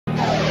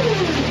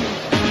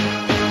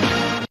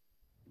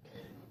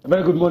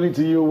Very good morning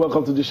to you.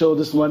 Welcome to the show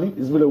this morning.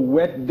 It's been a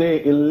wet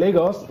day in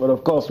Lagos, but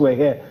of course we're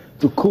here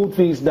to cool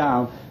things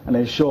down and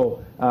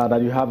ensure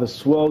that you have a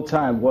swell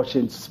time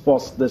watching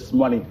sports this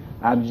morning.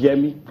 I'm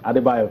Yemi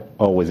Adebayo.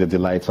 Always a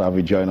delight to have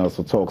you join us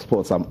to talk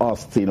sports. I'm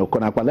Austin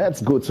Okonakwa. Let's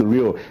go to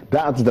Rio.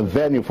 That's the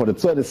venue for the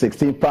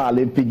 2016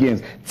 Paralympic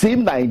Games.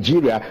 Team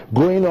Nigeria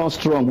going on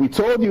strong. We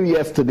told you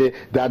yesterday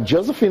that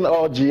Josephine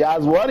Orji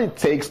has what it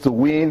takes to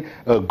win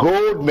a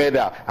gold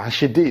medal, and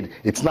she did.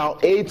 It's now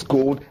 8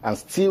 gold and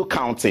still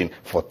counting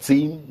for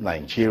Team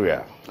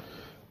Nigeria.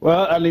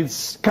 Well, and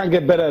it can't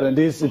get better than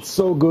this. It's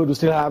so good. We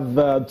still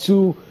have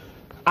 2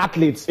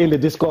 athletes in the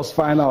discus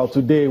final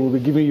today. We'll be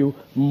giving you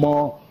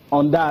more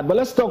on that. But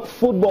let's talk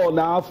football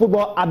now.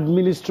 Football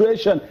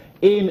administration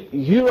in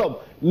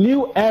Europe.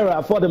 New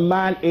era for the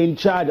man in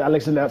charge,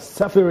 Alexander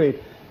Safire,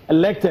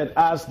 elected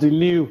as the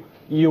new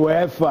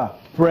UEFA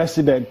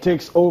president,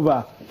 takes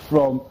over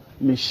from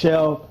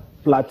Michel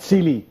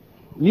Platini.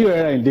 New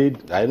era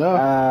indeed. I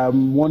know.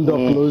 One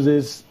door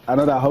closes,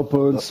 another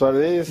opens. That's what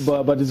it is.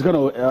 But it's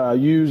going to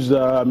use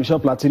Michel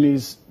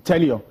Platini's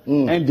tenure,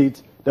 end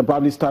it, then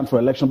probably stand for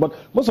election. But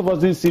most of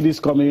us didn't see this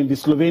coming. The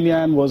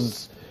Slovenian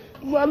was,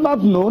 well,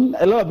 not known.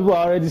 A lot of people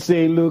are already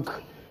saying,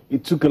 look,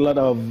 it took a lot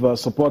of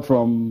support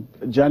from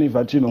Gianni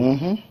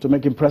Infantino to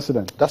make him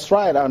president. That's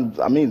right. And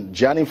I mean,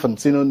 Gianni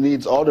Infantino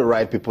needs all the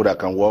right people that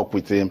can work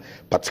with him,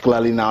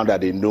 particularly now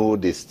that they know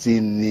they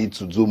still need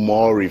to do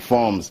more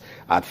reforms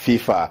at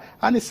FIFA.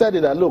 And he said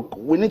that, look,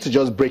 we need to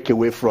just break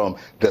away from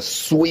the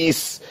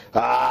Swiss,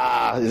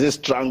 is this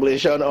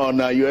strangulation on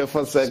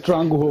UEFA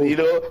Stranglehold. You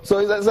know, so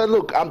he said,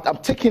 look, I'm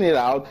taking it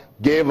out.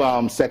 Gave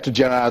Secretary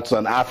General to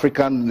an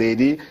African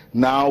lady.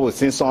 Now we're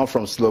seeing someone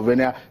from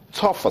Slovenia.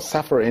 Tough for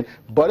suffering,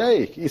 but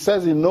hey, he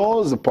says he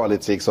knows the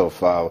politics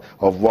of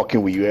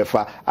working with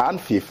UEFA and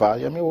FIFA. I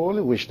mean, we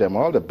only wish them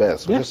all the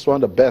best. We just want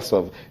the best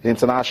of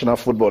international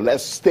football.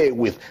 Let's stay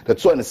with the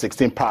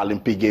 2016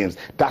 Paralympic Games.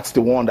 That's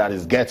the one that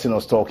is getting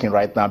us talking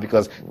right now,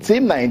 because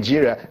Team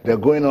Nigeria, they're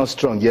going on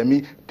strong.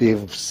 Yemi,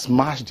 they've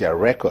smashed their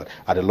record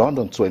at the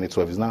London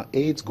 2012. It's now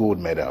 8 gold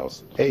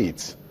medals.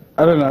 8.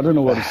 I don't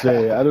know what to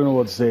say. I don't know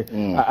what to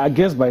say. I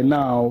guess by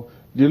now,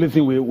 the only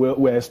thing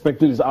we're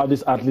expecting is how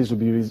these athletes will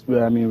be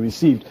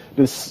received.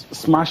 This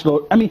smashed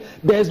out. I mean,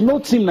 there's no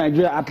Team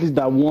Nigeria athlete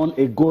that won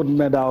a gold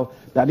medal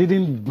that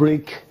didn't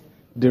break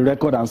the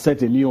record and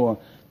set a new one.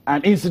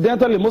 And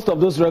incidentally, most of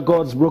those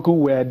records broken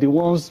were the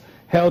ones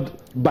held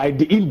by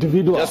the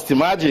individual. Just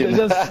imagine.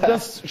 It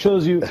just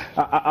shows you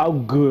how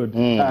good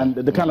and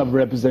the kind of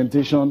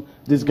representation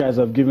these guys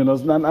have given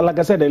us. And like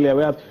I said earlier,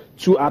 we have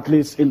 2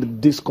 athletes in the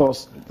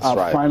discus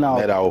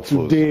final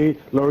today.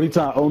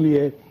 Lorita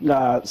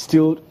Onye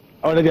still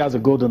already has a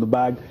gold in the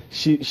bag.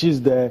 She's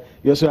there.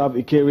 You also have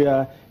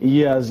Ikeria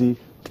Iyeazi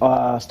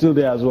still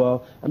there as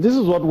well. And this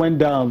is what went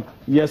down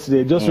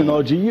yesterday. Josephine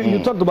Orji,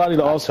 you talked about it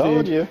also. I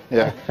told you.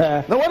 Yeah.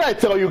 Now, when I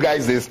tell you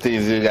guys these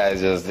things, you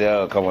guys just,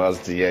 come on,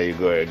 here you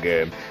go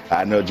again.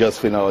 I know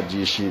Josephine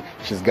Orji,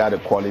 she's got the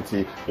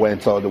quality,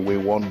 went all the way,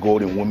 won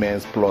gold in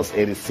women's plus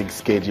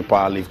 86 kg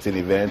powerlifting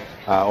event.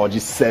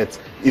 Orji set,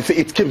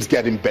 it keeps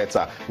getting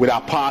better with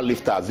our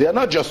powerlifters. They are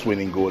not just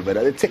winning gold, but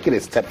they're taking a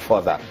step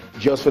further.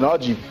 Josephine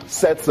Orji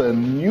sets a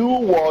new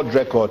world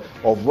record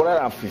of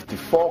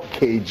 154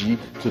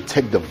 kg to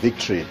take the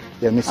victory.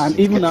 And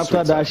even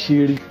after that, she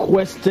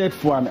requested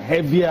for an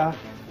heavier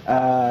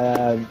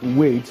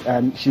weight,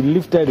 and she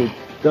lifted it.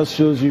 Just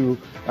shows you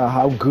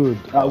how good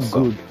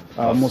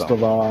most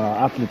of our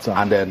athletes are.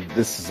 And then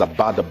this is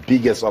about the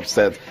biggest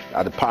upset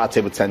at the para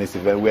table tennis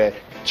event, where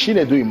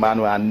Chinedu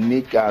Emmanuel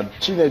Nick and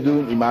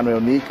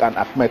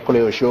Akme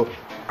Koleosho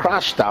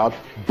crashed out,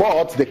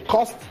 but they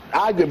caused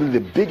arguably the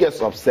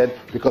biggest upset,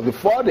 because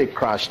before they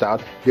crashed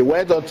out, they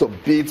went on to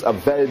beat a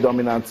very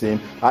dominant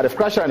team. They've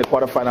crashed out in the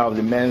quarterfinal of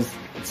the men's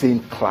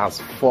team class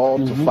 4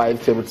 to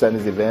 5 table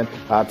tennis event.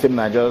 Team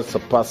Nigeria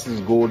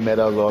surpasses gold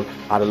medals all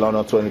at the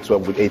London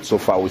 2012 with 8 so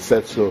far. We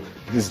said so.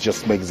 This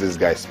just makes this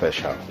guy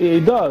special.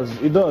 It does,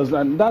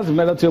 and that's the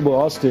medal table,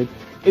 Austin.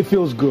 It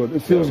feels good.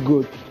 It feels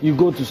good. You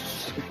go to.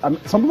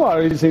 Some people are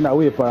already saying that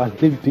we're a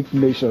Paralympic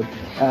nation.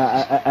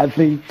 I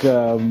think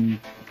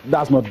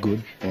that's not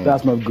good.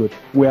 That's not good.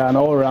 We're an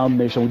all-round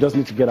nation. We just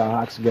need to get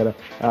our acts together.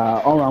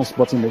 All-round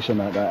sporting nation.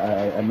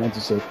 I meant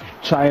to say.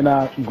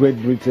 China, Great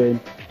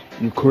Britain,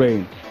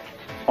 Ukraine,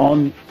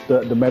 on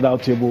the medal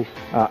table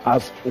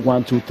as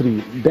 1, 2, 3.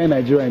 Then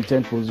Nigeria in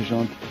 10th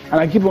position. And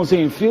I keep on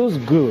saying it feels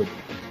good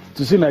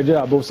to see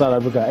Nigeria above South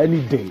Africa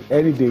any day.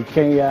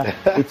 Kenya,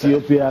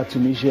 Ethiopia,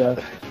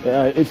 Tunisia,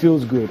 it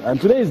feels good. And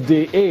today is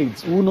day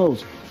 8. Who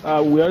knows?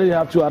 We already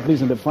have 2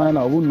 athletes in the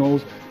final. Who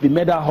knows? The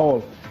medal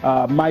haul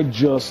might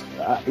just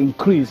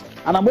increase.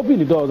 And I'm hoping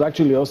it does,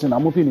 actually, Austin.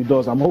 I'm hoping it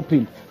does. I'm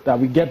hoping that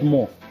we get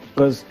more.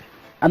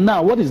 And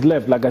now what is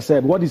left, like I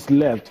said, what is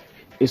left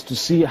is to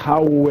see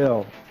how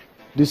well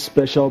these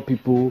special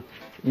people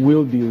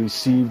will be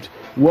received,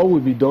 what will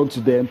be done to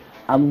them,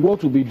 and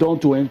what will be done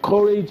to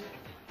encourage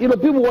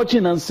people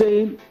watching and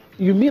saying,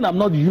 you mean I'm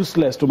not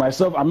useless to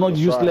myself, I'm not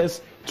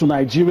useless to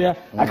Nigeria,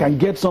 I can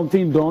get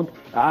something done.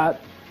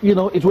 you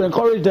know, it will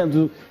encourage them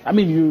to, I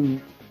mean,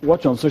 you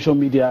watch on social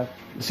media,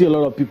 you see a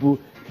lot of people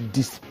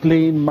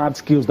displaying mad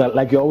skills that,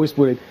 like you always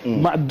put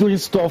it, doing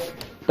stuff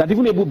that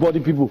even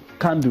able-bodied people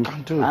can't do.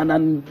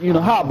 And you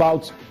know, how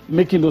about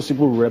making those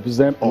people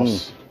represent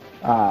us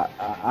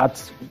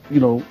at, you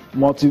know,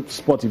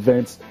 multi-sport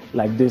events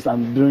like this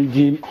and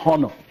bringing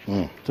honor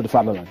to the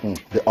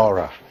fatherland. The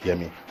aura, hear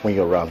me, when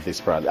you're around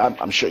this brand.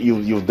 I'm sure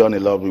you've done a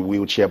lot with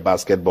wheelchair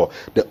basketball.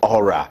 The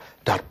aura,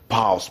 that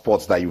power of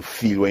sports that you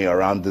feel when you're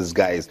around these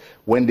guys,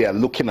 when they are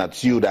looking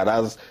at you that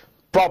has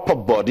proper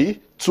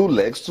body, 2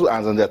 legs, 2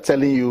 hands, and they're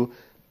telling you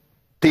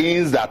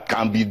things that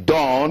can be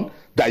done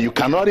that you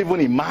cannot even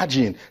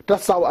imagine.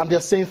 That's how, and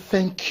they're saying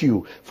thank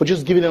you for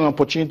just giving them an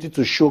opportunity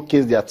to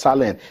showcase their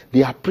talent.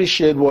 They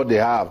appreciate what they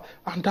have.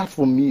 And that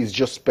for me is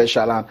just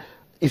special. And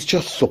it's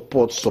just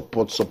support.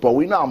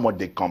 We know how much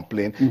they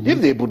complain. If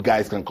the able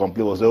guys can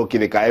complain, we'll say, okay,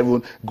 they can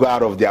even go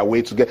out of their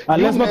way to get.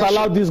 And let's not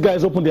allow these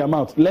guys open their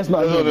mouth. Let's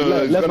not.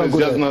 Let's not go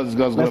there. It's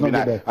going to be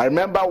nice. I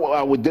remember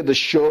we did the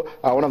show,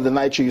 one of the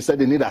night show, you said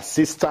they need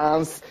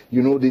assistance.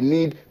 You know, they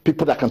need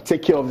people that can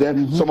take care of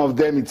them. Some of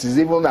them, it is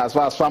even as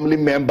far as family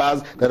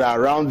members that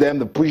are around them,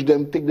 they push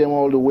them, take them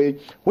all the way.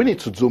 We need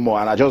to do more.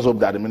 And I just hope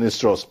that the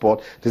Ministry of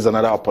Sport, there's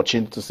another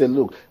opportunity to say,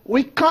 look,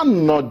 we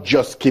cannot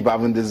just keep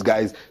having these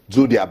guys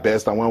do their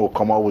best, and when we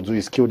come out, we'll do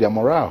is kill their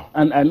morale.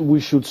 And we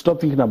should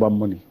stop thinking about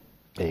money.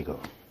 There you go.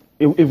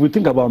 If we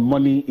think about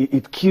money,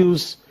 it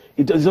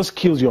just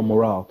kills your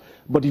morale.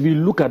 But if you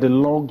look at the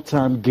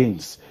long-term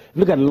gains,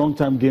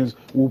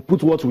 we'll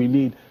put what we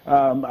need.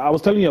 I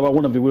was telling you about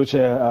one of the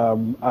wheelchair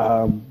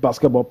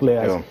basketball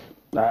players.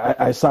 Yeah.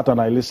 I sat and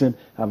I listened.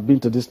 I've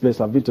been to this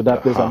place, I've been to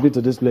that place, I've been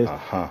to this place.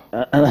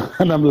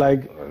 And I'm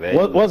like,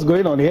 what's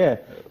going on here?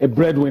 A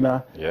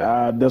breadwinner.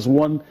 Yeah. There's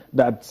one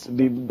that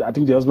I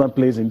think the husband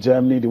plays in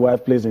Germany, the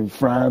wife plays in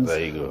France.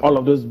 There you go. All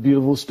of those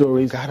beautiful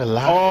stories.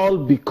 All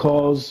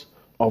because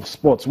of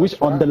sports, which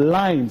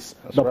underlines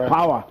the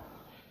power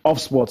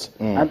of sports.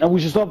 And we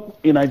should stop,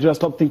 in Nigeria,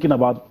 stop thinking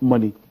about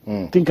money.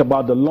 Think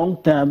about the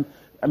long term.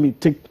 I mean,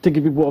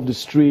 taking people off the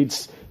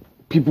streets,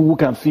 people who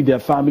can feed their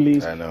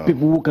families,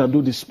 people who can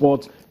do the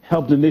sport,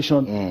 help the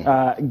nation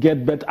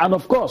get better, and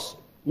of course,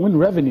 win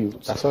revenue.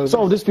 Some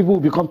of these people will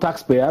become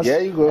taxpayers.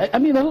 There you go. I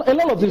mean, a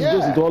lot of this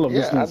goes into all of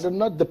these things. And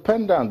they're not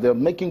dependent. They're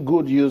making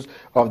good use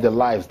of their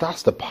lives.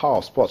 That's the power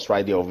of sports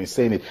right there. We've been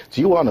saying it.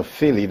 Do you want to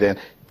feel it? Then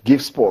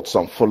give sports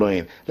some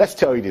following. Let's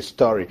tell you the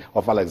story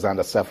of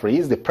Alexander Sefri.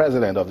 He's the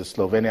president of the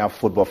Slovenian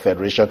Football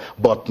Federation,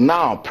 but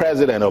now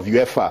president of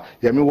UEFA.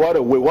 I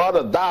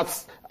mean,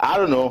 that's, I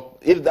don't know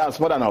if that's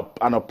more than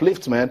an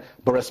upliftment,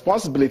 but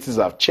responsibilities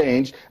have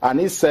changed.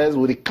 And he says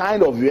with the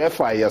kind of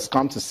UEFA he has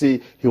come to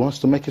see, he wants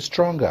to make it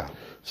stronger.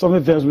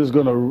 Something else is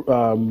going to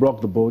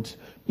rock the boat.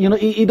 You know,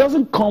 it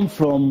doesn't come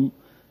from,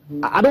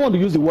 I don't want to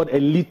use the word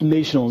elite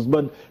nations,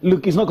 but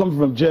look, it's not coming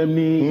from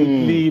Germany,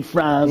 Italy,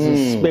 France,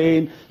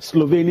 Spain,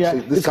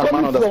 Slovenia. It's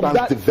coming from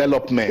that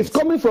development. It's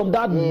coming from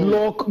that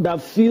bloc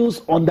that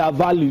feels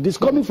undervalued. It's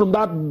coming from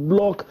that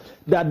bloc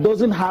that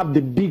doesn't have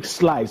the big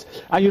slice.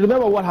 And you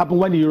remember what happened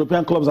when the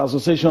European Clubs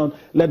Association,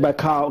 led by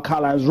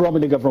Karl-Heinz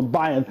Rummenigge from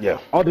Bayern,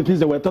 all the things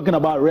that we're talking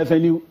about,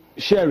 revenue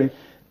sharing.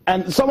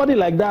 And somebody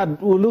like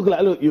that will look like,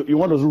 look, you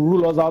want to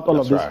rule us out, all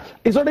of this. Right.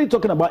 He's already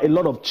talking about a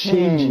lot of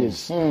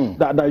changes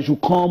that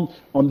should come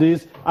on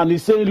this. And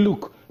he's saying,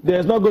 look,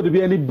 there's not going to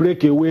be any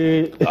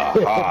breakaway.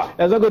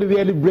 There's not going to be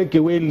any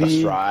breakaway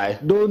league. That's right.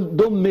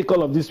 Don't make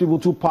all of these people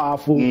too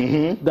powerful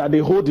that they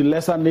hold the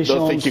lesser nations.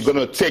 Don't think you're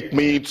going to take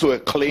me to a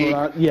clique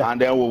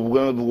and then we're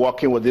going to be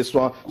working with this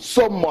one.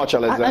 So much,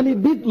 Alexander. And he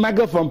beat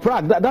Michael van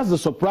Praag. That's the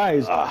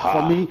surprise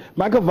for me.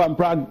 Michael van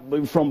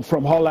Praag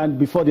from Holland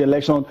before the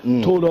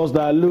election told us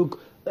that,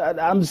 look,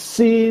 I'm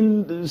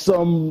seeing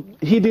some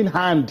hidden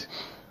hand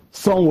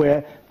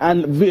somewhere.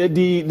 And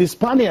the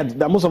Spaniard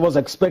that most of us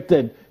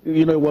expected,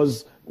 you know, it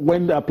was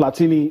when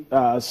Platini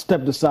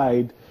stepped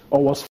aside,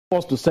 or was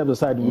forced to step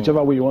aside,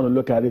 whichever way you want to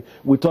look at it.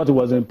 We thought he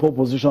was in pole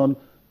position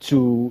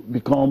to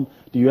become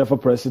the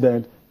UEFA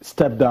president,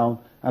 step down,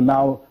 and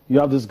now you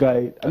have this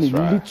guy,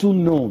 little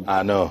known.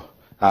 I know.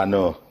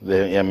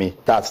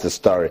 That's the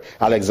story.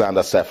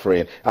 Alexander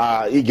Sefrin,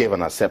 he gave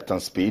an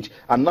acceptance speech,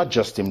 and not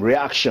just him.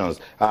 Reactions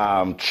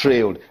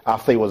trailed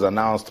after he was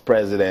announced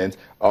president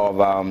of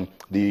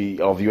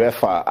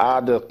UEFA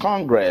at the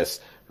Congress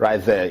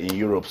right there in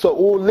Europe. So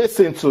we'll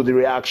listen to the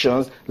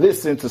reactions,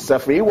 listen to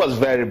Sefrin. He was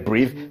very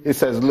brief. He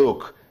says,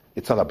 look,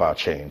 it's all about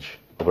change.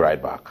 We'll be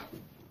right back.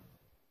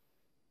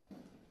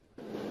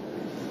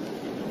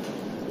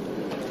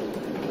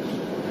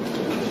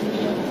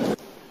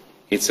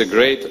 It's a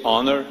great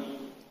honor,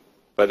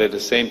 but at the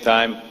same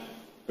time,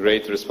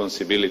 great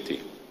responsibility.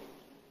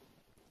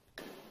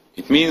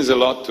 It means a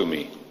lot to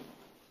me.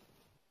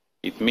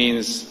 It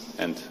means,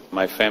 and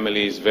my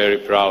family is very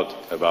proud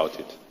about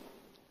it.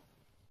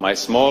 My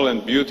small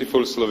and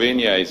beautiful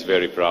Slovenia is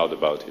very proud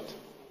about it.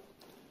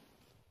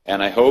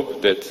 And I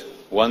hope that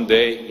one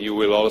day you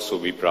will also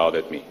be proud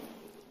at me.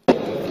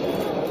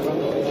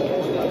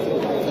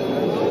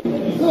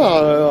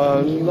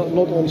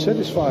 Not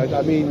unsatisfied.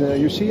 I mean,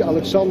 you see,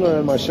 Alexander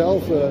and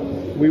myself,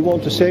 we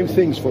want the same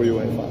things for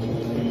UEFA.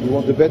 We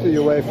want a better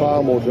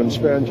UEFA, more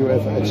transparent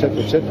UEFA,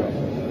 etc., etc.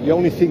 The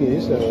only thing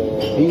is that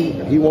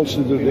he wants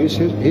to do this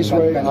his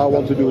way, I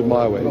want to do it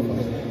my way.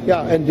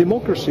 Yeah, and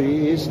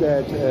democracy is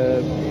that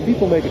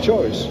people make a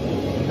choice.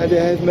 And they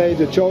have made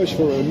a choice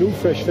for a new,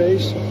 fresh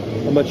face,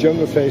 a much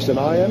younger face than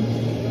I am.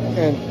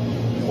 And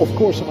of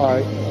course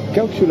I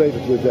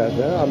calculated with that,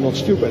 I'm not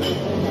stupid.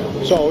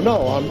 So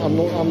no,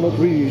 I'm not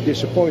really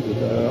disappointed.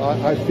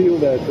 I feel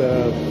that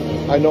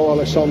I know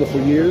Alexander for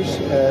years,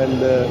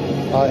 and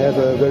I have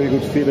a very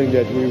good feeling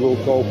that we will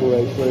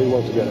cooperate very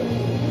well together.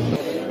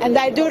 And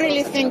I do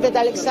really think that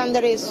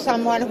Alexander is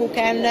someone who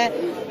can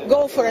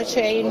go for a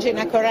change in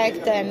a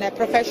correct and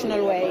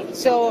professional way.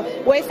 So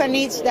UEFA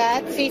needs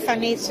that, FIFA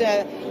needs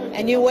a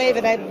new wave,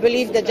 and I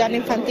believe that Gianni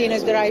Infantino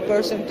is the right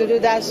person to do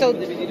that. So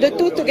the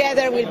two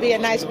together will be a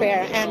nice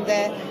pair, and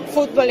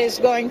football is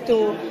going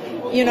to,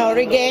 you know,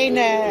 regain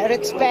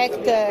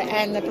respect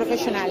and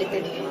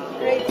professionality.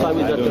 Great. I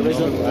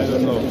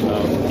don't know.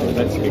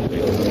 Let's speak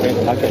later.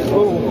 Okay.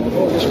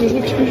 Oh, excuse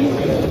me.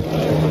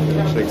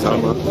 Shake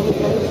Salma.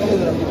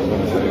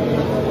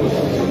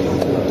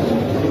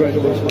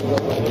 Congratulations.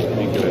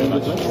 Thank you very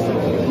much.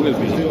 Will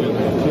be.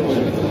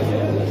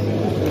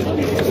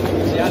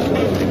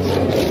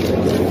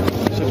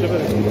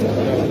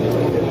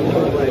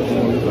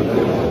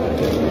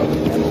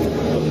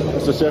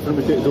 Mr. Stefan,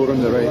 we take the door on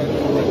the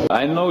right.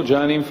 I know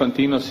Gianni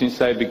Infantino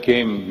since I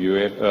became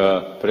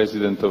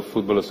President of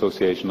Football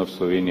Association of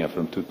Slovenia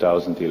from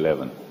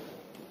 2011.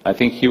 I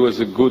think he was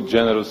a good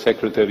General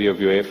Secretary of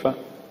UEFA.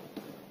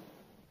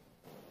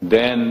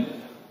 Then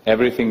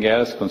everything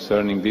else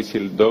concerning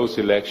those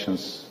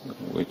elections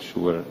which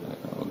were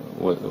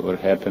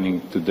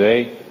happening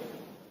today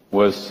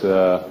was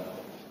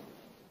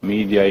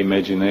media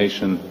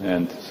imagination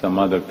and some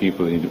other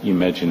people's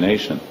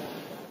imagination.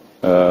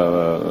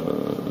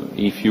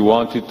 If you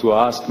wanted to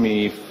ask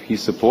me if he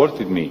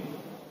supported me,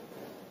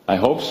 I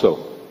hope so,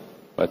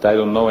 but I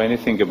don't know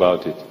anything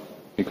about it.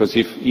 Because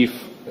if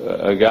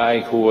a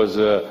guy who was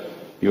a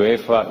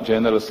UEFA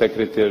General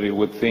Secretary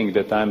would think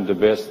that I'm the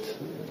best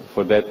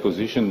for that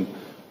position,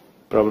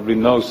 probably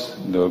knows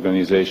the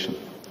organization.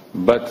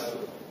 But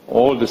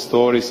all the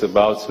stories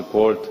about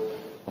support,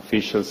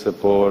 official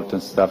support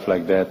and stuff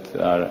like that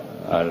are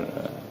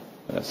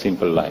a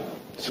simple lie.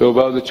 So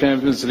about the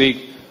Champions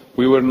League,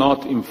 we were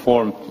not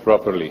informed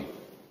properly.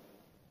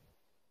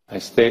 I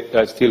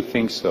still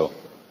think so.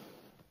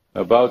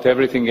 About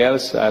everything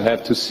else, I'll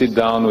have to sit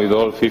down with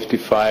all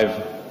 55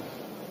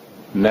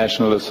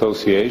 national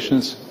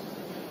associations,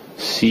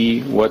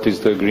 see what is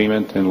the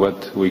agreement and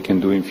what we can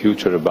do in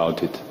future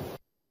about it.